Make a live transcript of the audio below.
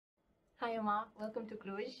Hi Emma, welcome to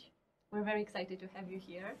Cluj. We're very excited to have you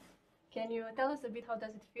here. Can you tell us a bit how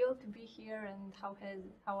does it feel to be here and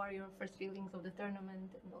how are your first feelings of the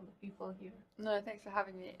tournament and all the people here? No, thanks for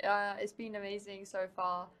having me. It's been amazing so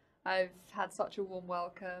far. I've had such a warm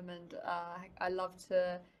welcome, and I love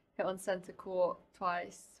to hit on centre court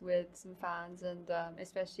twice with some fans, and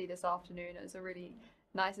especially this afternoon. It was a really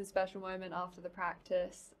nice and special moment after the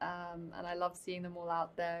practice, and I love seeing them all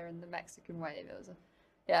out there in the Mexican wave. It was,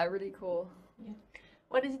 yeah, really cool. Yeah.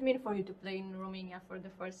 What does it mean for you to play in Romania for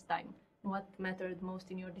the first time? What mattered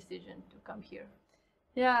most in your decision to come here?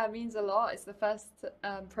 Yeah, it means a lot. It's the first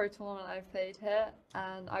pro tournament I've played here,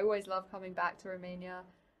 and I always love coming back to Romania.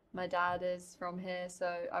 My dad is from here,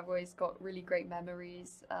 so I've always got really great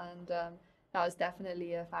memories, and that was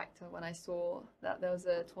definitely a factor when I saw that there was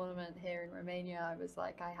a tournament here in Romania. I was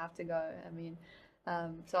like, I have to go.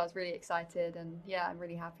 So I was really excited, and yeah, I'm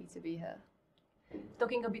really happy to be here.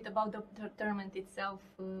 Talking a bit about the tournament itself,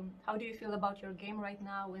 how do you feel about your game right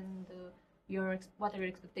now, and what are your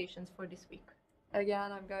expectations for this week?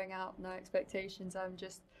 Again, I'm going out, no expectations. I'm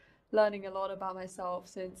just learning a lot about myself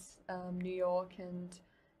since New York, and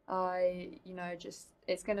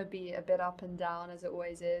it's going to be a bit up and down as it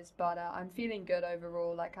always is, but I'm feeling good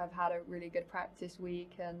overall. Like, I've had a really good practice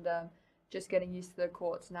week, and just getting used to the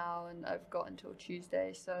courts now, and I've got until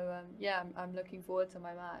Tuesday. So yeah, I'm looking forward to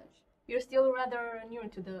my match. You're still rather new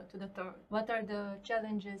to the tour. What are the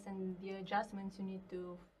challenges and the adjustments you need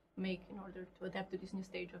to make in order to adapt to this new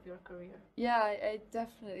stage of your career? Yeah, it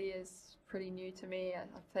definitely is pretty new to me.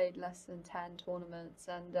 I've played less than 10 tournaments,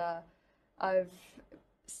 and I've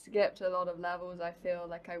skipped a lot of levels. I feel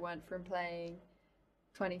like I went from playing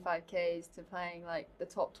 25Ks to playing like the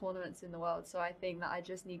top tournaments in the world. So I think that I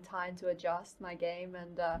just need time to adjust my game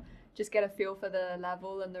and just get a feel for the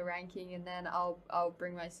level and the ranking, and then I'll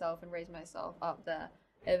bring myself and raise myself up there.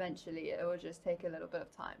 Eventually, it will just take a little bit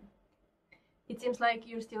of time. It seems like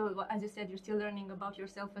you're still, as you said, you're still learning about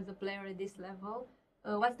yourself as a player at this level.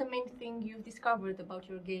 What's the main thing you've discovered about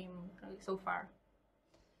your game so far?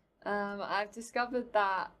 I've discovered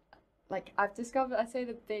that, I'd say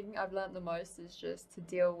the thing I've learned the most is just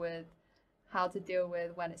how to deal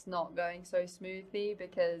with when it's not going so smoothly,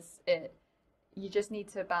 because you just need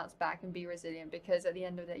to bounce back and be resilient, because at the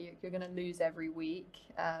end of the day you're going to lose every week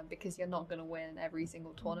because you're not going to win every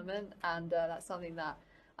single tournament, and that's something that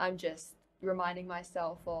I'm just reminding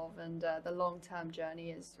myself of, and the long-term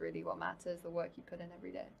journey is really what matters, the work you put in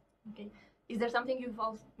every day. Okay. Is there something you've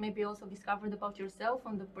maybe also discovered about yourself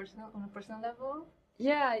on a personal level?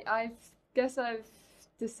 Yeah, guess I've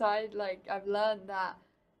decided, I've learned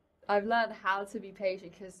how to be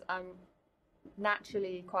patient, because I'm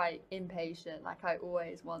naturally quite impatient. Like, I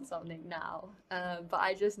always want something now. But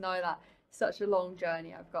I just know that it's such a long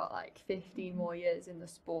journey. I've got like 15 more years in the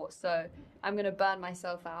sport, so I'm gonna burn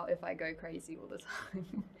myself out if I go crazy all the time.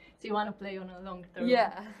 So you want to play on a long term?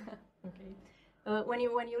 Yeah. Okay. When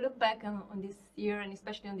you look back on this year, and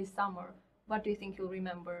especially on this summer, what do you think you'll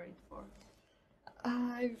remember it for?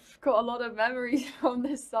 I've got a lot of memories from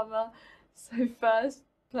this summer. So first,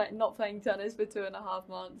 not playing tennis for 2.5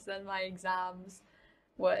 months, then my exams,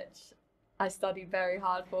 which I studied very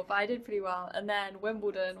hard for, but I did pretty well. And then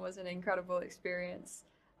Wimbledon was an incredible experience.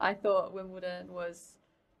 I thought Wimbledon was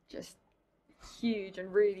just huge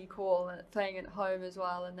and really cool, and playing at home as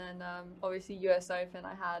well. And then obviously US Open,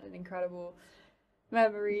 I had an incredible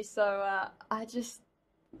memory. So I just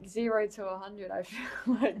 0 to 100. I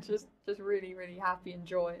feel like just really, really happy and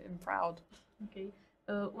joy and proud. Okay.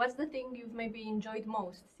 What's the thing you've maybe enjoyed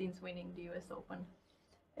most since winning the US Open?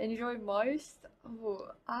 Enjoyed most?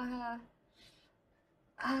 Oh,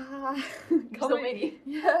 so many.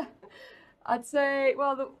 Yeah. I'd say,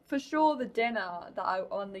 well, for sure, the dinner that I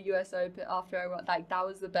on the US Open after I won, like, that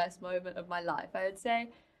was the best moment of my life, I would say.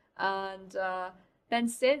 And then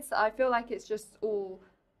since, I feel like it's just all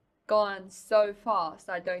gone so fast,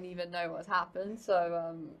 I don't even know what's happened.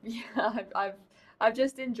 So yeah, I've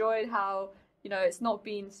just enjoyed how, it's not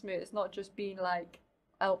been smooth. It's not just been like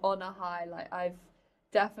on a high. Like, I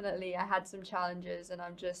had some challenges, and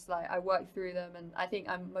I'm just like, I worked through them, and I think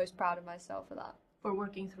I'm most proud of myself for that. For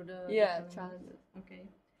working through the challenges. Okay.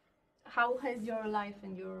 How has your life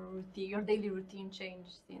and your daily routine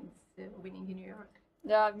changed since winning in New York?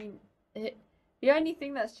 Yeah, I mean, the only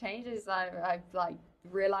thing that's changed is I've like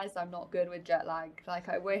realized I'm not good with jet lag. Like,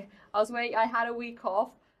 I had a week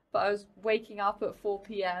off, but I was waking up at 4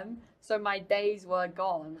 p.m. So my days were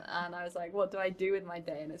gone, and I was like, what do I do with my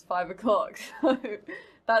day? And it's 5 o'clock. So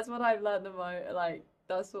that's what I've learned the most. Like,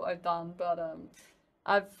 that's what I've done. But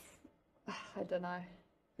I don't know.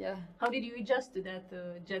 Yeah. How did you adjust to that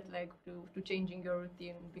jet lag, to changing your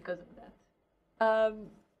routine because of that?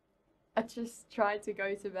 I just tried to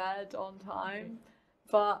go to bed on time,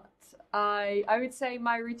 but I would say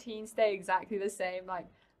my routine stay exactly the same. Like,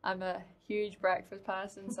 I'm a huge breakfast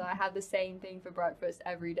person, so I had the same thing for breakfast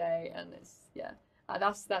every day, and it's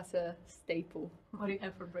that's a staple. What do you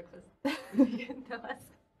have for breakfast? You can tell us.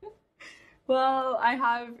 Well,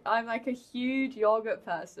 I'm like a huge yogurt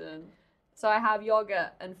person, so I have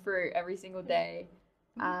yogurt and fruit every single day,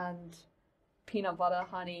 and peanut butter,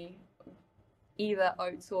 honey, either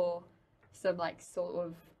oats or some like sort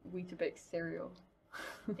of Weetabix cereal.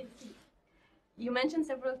 You mentioned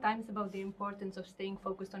several times about the importance of staying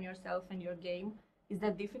focused on yourself and your game. Is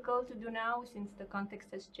that difficult to do now since the context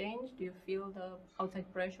has changed? Do you feel the outside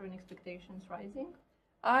pressure and expectations rising?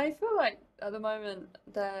 I feel like at the moment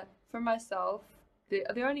that for myself,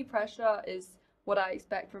 the only pressure is what I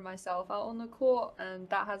expect from myself out on the court, and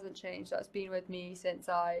that hasn't changed. That's been with me since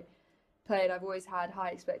I played. I've always had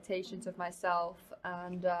high expectations of myself,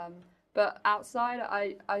 and but outside,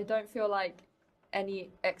 I don't feel like any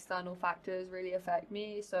external factors really affect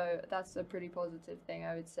me, so that's a pretty positive thing,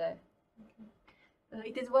 I would say. Okay.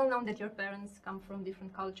 It is well known that your parents come from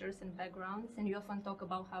different cultures and backgrounds, and you often talk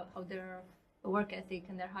about how their work ethic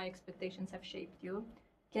and their high expectations have shaped you.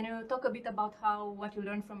 Can you talk a bit about what you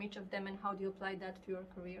learned from each of them and how do you apply that to your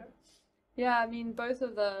career? Yeah, I mean, both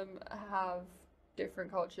of them have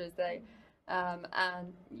different cultures.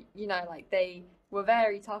 And you know, like they were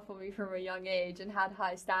very tough on me from a young age and had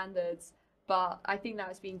high standards. But I think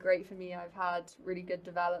that's been great for me. I've had really good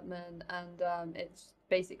development, and it's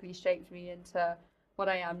basically shaped me into what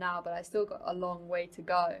I am now. But I still got a long way to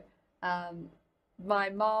go. My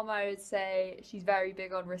mom, I would say, she's very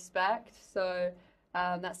big on respect. So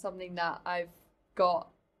that's something that I've got.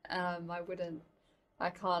 I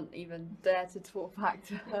can't even dare to talk back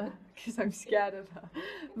to her because I'm scared of her.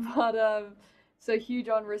 But so huge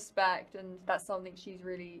on respect, and that's something she's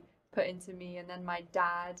really put into me. And then my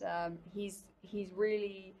dad, he's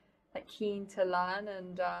really like keen to learn,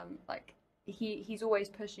 and like he's always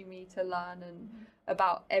pushing me to learn and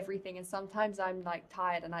about everything. And sometimes I'm like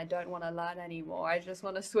tired and I don't want to learn anymore. I just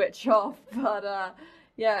want to switch off. But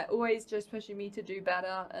yeah, always just pushing me to do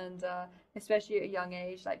better, and especially at a young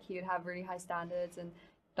age, like he would have really high standards and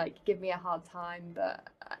like give me a hard time, but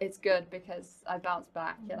it's good because I bounced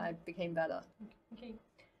back and I became better. Okay.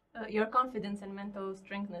 Your confidence and mental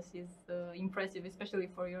strengthness is impressive, especially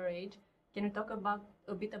for your age. Can you talk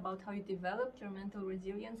a bit about how you developed your mental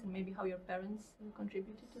resilience and maybe how your parents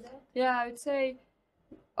contributed to that? Yeah, I would say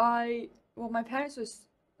my parents was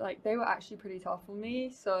like, they were actually pretty tough on me,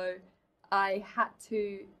 so I had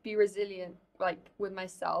to be resilient like with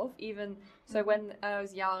myself. Even so, when I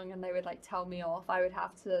was young and they would like tell me off, I would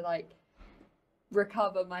have to like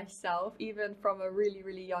recover myself even from a really,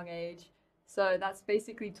 really young age. So that's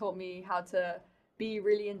basically taught me how to be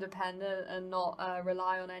really independent and not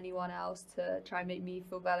rely on anyone else to try and make me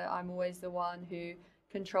feel better. I'm always the one who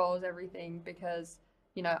controls everything because,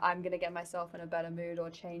 you know, I'm going to get myself in a better mood or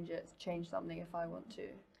change something if I want to.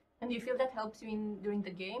 And do you feel that helps you during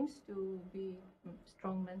the games to be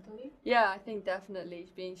strong mentally? Yeah, I think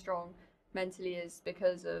definitely being strong mentally is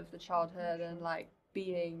because of the childhood and like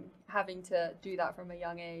having to do that from a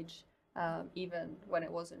young age. Even when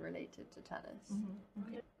it wasn't related to tennis. Mm-hmm.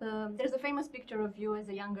 Okay. There's a famous picture of you as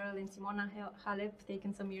a young girl in Simona Halep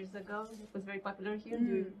taken some years ago. It was very popular here. Do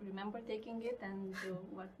you remember taking it and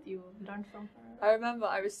what you learned from her? I remember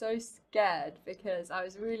I was so scared because I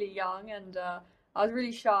was really young and I was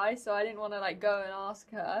really shy, so I didn't want to like go and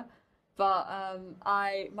ask her. But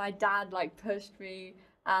my dad like pushed me,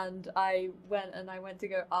 and I went to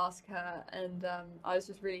go ask her, and I was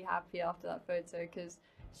just really happy after that photo because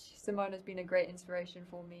Simona's been a great inspiration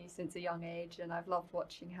for me since a young age, and I've loved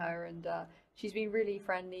watching her, and she's been really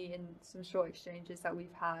friendly in some short exchanges that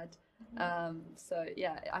we've had. So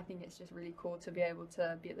yeah, I think it's just really cool to be able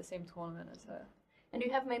to be at the same tournament as her. And do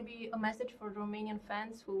you have maybe a message for Romanian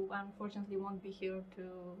fans who unfortunately won't be here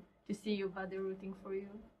to see you, but they're rooting for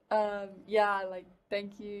you? Yeah, like,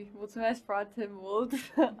 thank you. Mulțumesc foarte mult.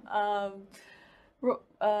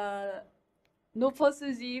 Nu pot să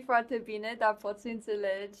zic foarte bine, dar pot să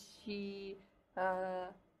înțelegi și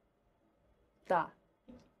da.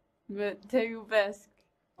 Te iubesc.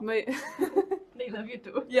 They love you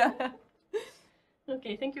too. Yeah.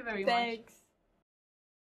 Okay, thank you very much. Thanks.